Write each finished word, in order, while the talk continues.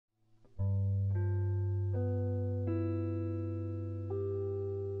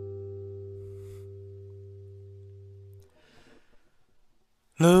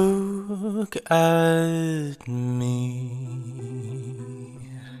look at me,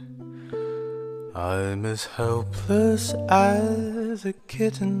 I'm as helpless as a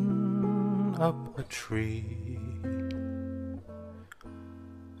kitten up a tree,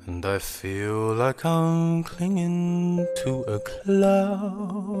 and I feel like I'm clinging to a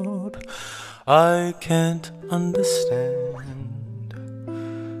cloud I can't understand.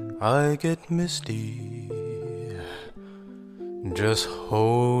 I get misty just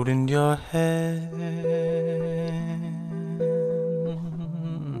holding your hand.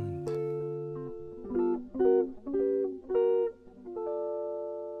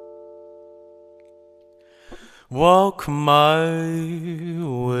 Walk my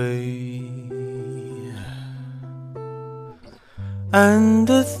way, and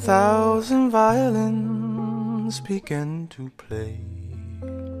 1,000 violins begin to play.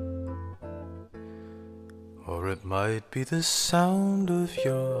 Or it might be the sound of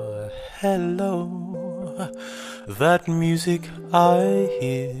your hello, that music I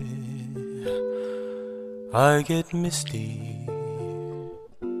hear. I get misty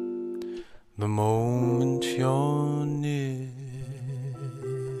the moment you're near.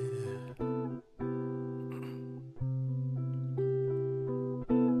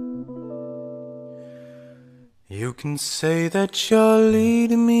 You can say that you're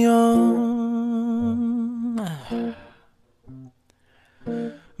leading me on,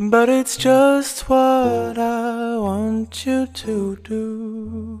 but it's just what I want you to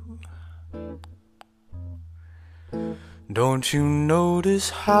do. Don't you notice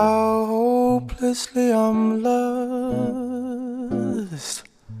how hopelessly I'm lost?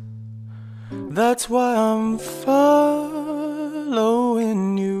 That's why I'm following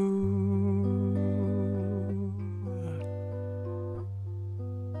you.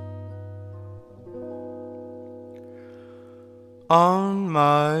 On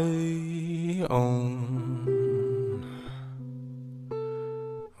my own,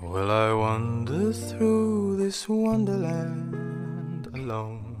 will I wander through this wonderland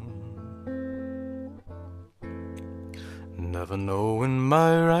alone, never knowing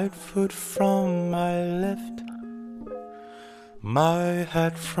my right foot from my left, my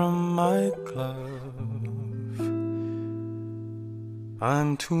hat from my glove.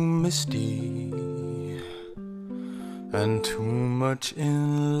 I'm too misty and too much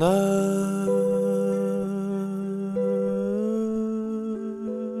in love.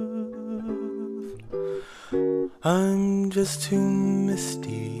 I'm just too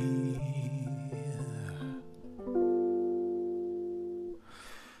misty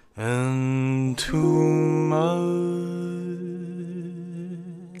and too much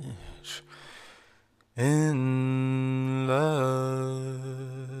in